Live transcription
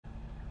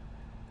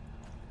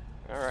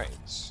Alright,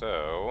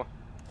 so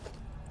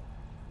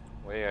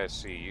the way I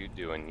see you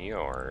doing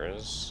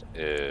yours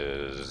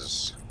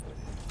is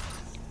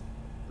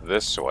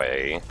this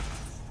way,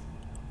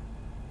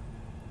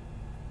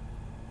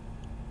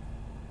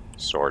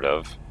 sort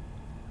of.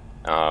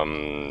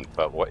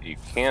 But what you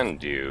can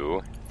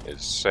do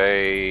is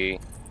say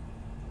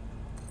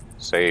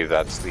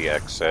that's the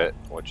exit.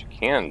 What you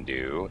can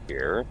do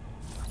here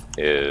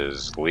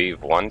is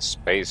leave one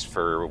space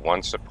for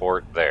one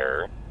support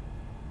there.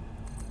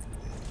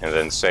 And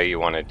then say you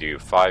want to do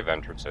 5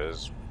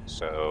 entrances.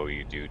 So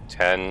you do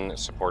 10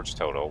 supports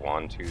total.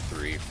 1, 2,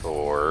 3,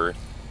 4,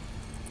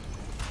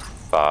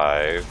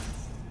 5,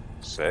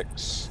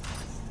 6,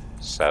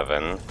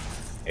 7,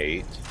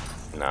 8,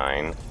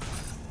 9,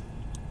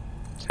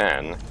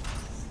 10.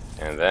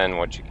 And then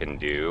what you can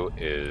do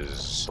is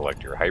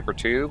select your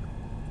Hypertube,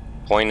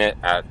 point it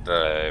at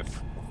the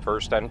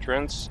first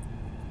entrance,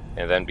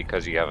 and then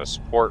because you have a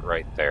support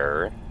right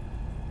there,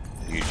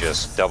 you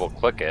just double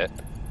click it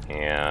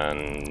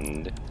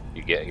and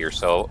you got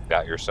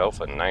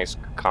yourself a nice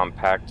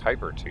compact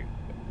Hypertube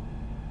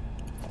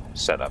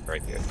set up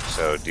right here.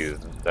 So do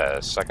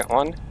the second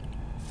one,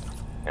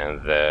 and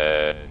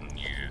then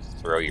you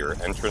throw your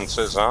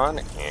entrances on,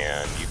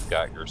 and you've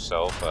got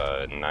yourself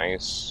a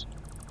nice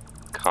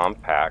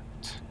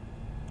compact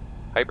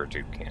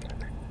Hypertube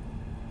cannon.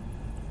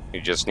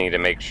 You just need to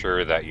make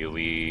sure that you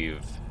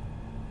leave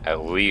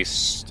at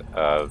least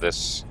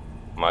this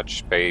much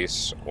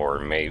space, or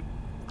maybe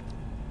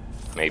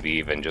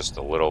even just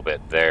a little bit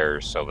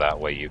there, so that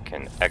way you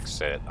can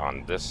exit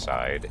on this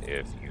side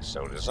if you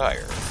so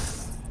desire.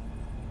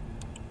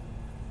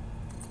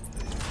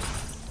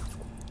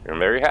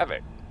 And there you have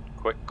it.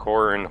 Quick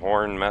core and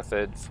horn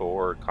method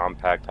for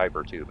compact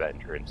Hypertube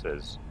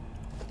entrances.